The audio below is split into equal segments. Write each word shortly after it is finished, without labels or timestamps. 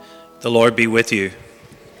The Lord be with you.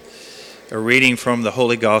 A reading from the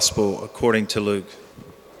Holy Gospel according to Luke.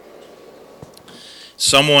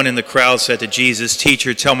 Someone in the crowd said to Jesus,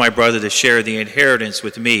 "Teacher, tell my brother to share the inheritance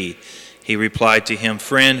with me." He replied to him,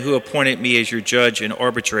 "Friend, who appointed me as your judge and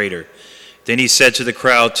arbitrator?" Then he said to the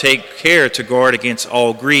crowd, "Take care to guard against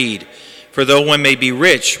all greed, for though one may be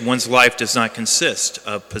rich, one's life does not consist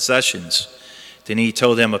of possessions." Then he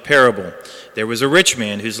told them a parable. There was a rich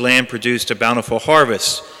man whose land produced a bountiful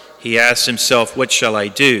harvest. He asked himself, "What shall I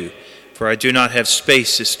do? For I do not have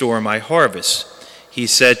space to store my harvest." He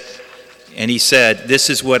said,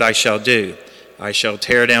 "This is what I shall do. I shall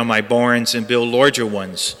tear down my barns and build larger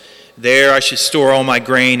ones. There I shall store all my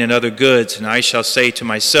grain and other goods, and I shall say to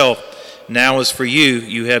myself, 'Now as for you,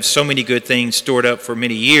 you have so many good things stored up for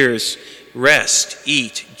many years. Rest,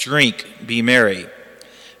 eat, drink, be merry.'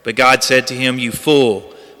 But God said to him, 'You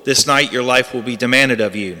fool, this night your life will be demanded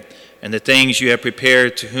of you, and the things you have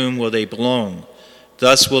prepared, to whom will they belong?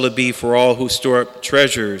 Thus will it be for all who store up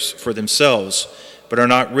treasures for themselves, but are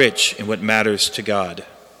not rich in what matters to God."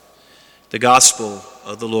 The Gospel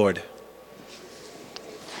of the Lord.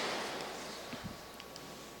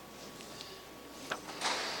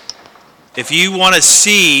 If you want to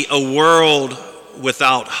see a world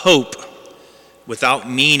without hope, without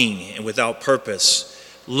meaning, and without purpose,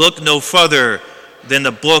 look no further than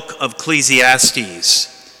the book of Ecclesiastes.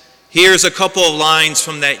 Here's a couple of lines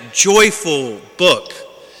from that joyful book.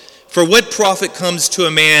 "For what profit comes to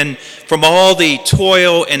a man from all the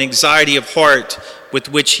toil and anxiety of heart with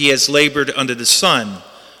which he has labored under the sun?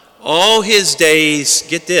 All his days,"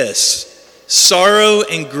 get this, "sorrow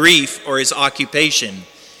and grief are his occupation.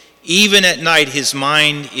 Even at night his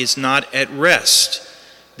mind is not at rest.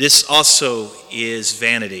 This also is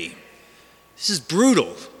vanity." This is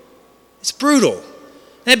brutal. It's brutal.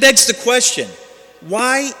 And it begs the question,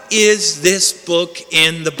 why is this book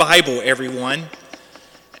in the Bible, everyone?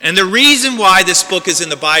 And the reason why this book is in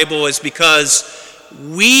the Bible is because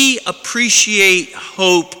we appreciate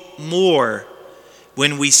hope more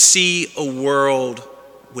when we see a world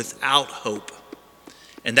without hope.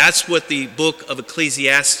 And that's what the book of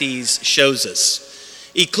Ecclesiastes shows us.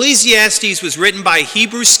 Ecclesiastes was written by a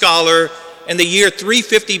Hebrew scholar in the year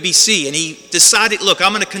 350 BC, and he decided, look,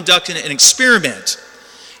 I'm going to conduct an experiment.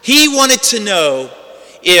 He wanted to know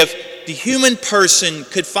if the human person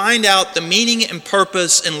could find out the meaning and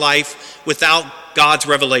purpose in life without God's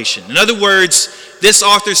revelation. In other words, this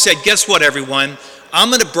author said, guess what, everyone? I'm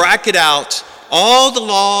going to bracket out all the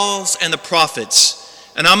laws and the prophets,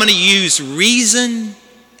 and I'm going to use reason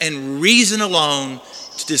and reason alone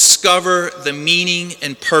to discover the meaning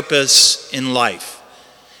and purpose in life.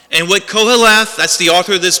 And what Koheleth, that's the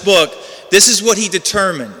author of this book, this is what he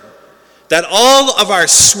determined. That all of our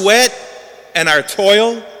sweat and our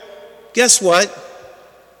toil, guess what?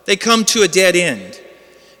 They come to a dead end.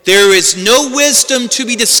 There is no wisdom to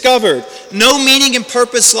be discovered, no meaning and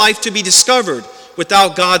purpose life to be discovered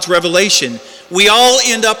without God's revelation. We all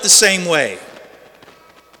end up the same way,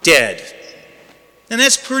 dead. And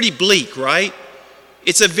that's pretty bleak, right?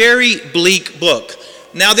 It's a very bleak book.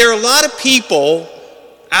 Now, there are a lot of people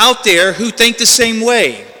out there who think the same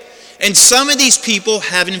way. And some of these people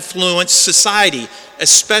have influenced society,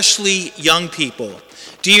 especially young people.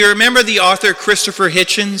 Do you remember the author Christopher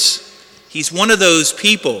Hitchens? He's one of those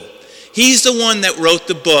people. He's the one that wrote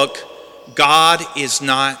the book, God Is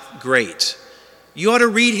Not Great. You ought to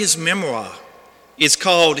read his memoir. It's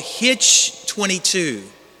called Hitch 22,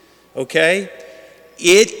 okay?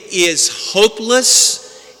 It is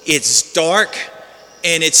hopeless, it's dark,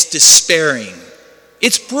 and it's despairing.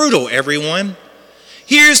 It's brutal, everyone.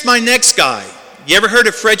 Here's my next guy. You ever heard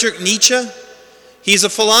of Friedrich Nietzsche? He's a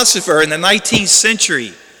philosopher in the 19th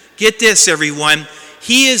century. Get this, everyone.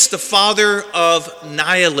 He is the father of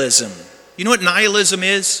nihilism. You know what nihilism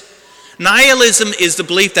is? Nihilism is the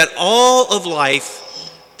belief that all of life,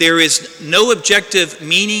 there is no objective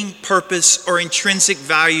meaning, purpose, or intrinsic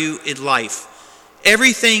value in life.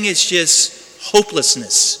 Everything is just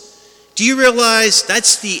hopelessness. Do you realize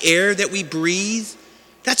that's the air that we breathe?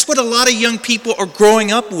 That's what a lot of young people are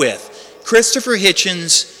growing up with. Christopher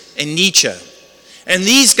Hitchens and Nietzsche. And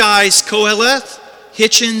these guys, Koheleth,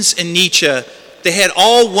 Hitchens, and Nietzsche, they had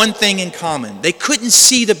all one thing in common. They couldn't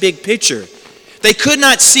see the big picture. They could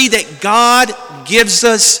not see that God gives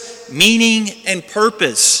us meaning and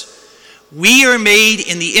purpose. We are made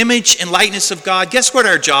in the image and likeness of God. Guess what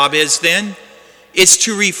our job is then? It's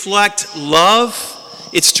to reflect love,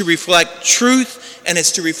 it's to reflect truth, and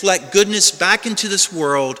it's to reflect goodness back into this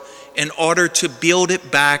world in order to build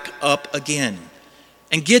it back up again.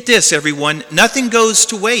 And get this, everyone, nothing goes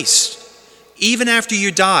to waste, even after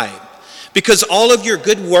you die. Because all of your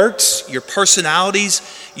good works, your personalities,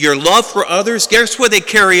 your love for others, guess where they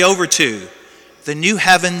carry over to? The new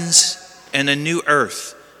heavens and a new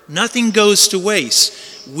earth. Nothing goes to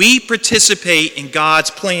waste. We participate in God's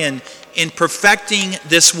plan in perfecting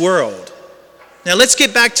this world. Now let's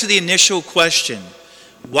get back to the initial question.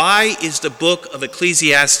 Why is the book of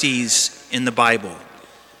Ecclesiastes in the Bible?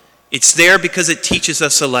 It's there because it teaches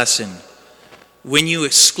us a lesson. When you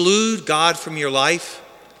exclude God from your life,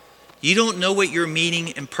 you don't know what your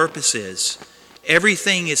meaning and purpose is.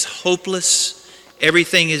 Everything is hopeless.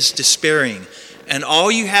 Everything is despairing. And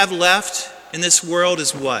all you have left in this world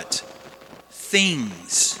is what?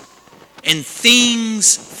 Things. And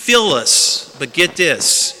things fill us. But get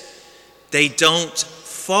this, they don't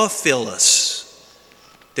fulfill us.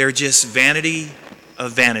 They're just vanity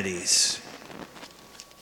of vanities.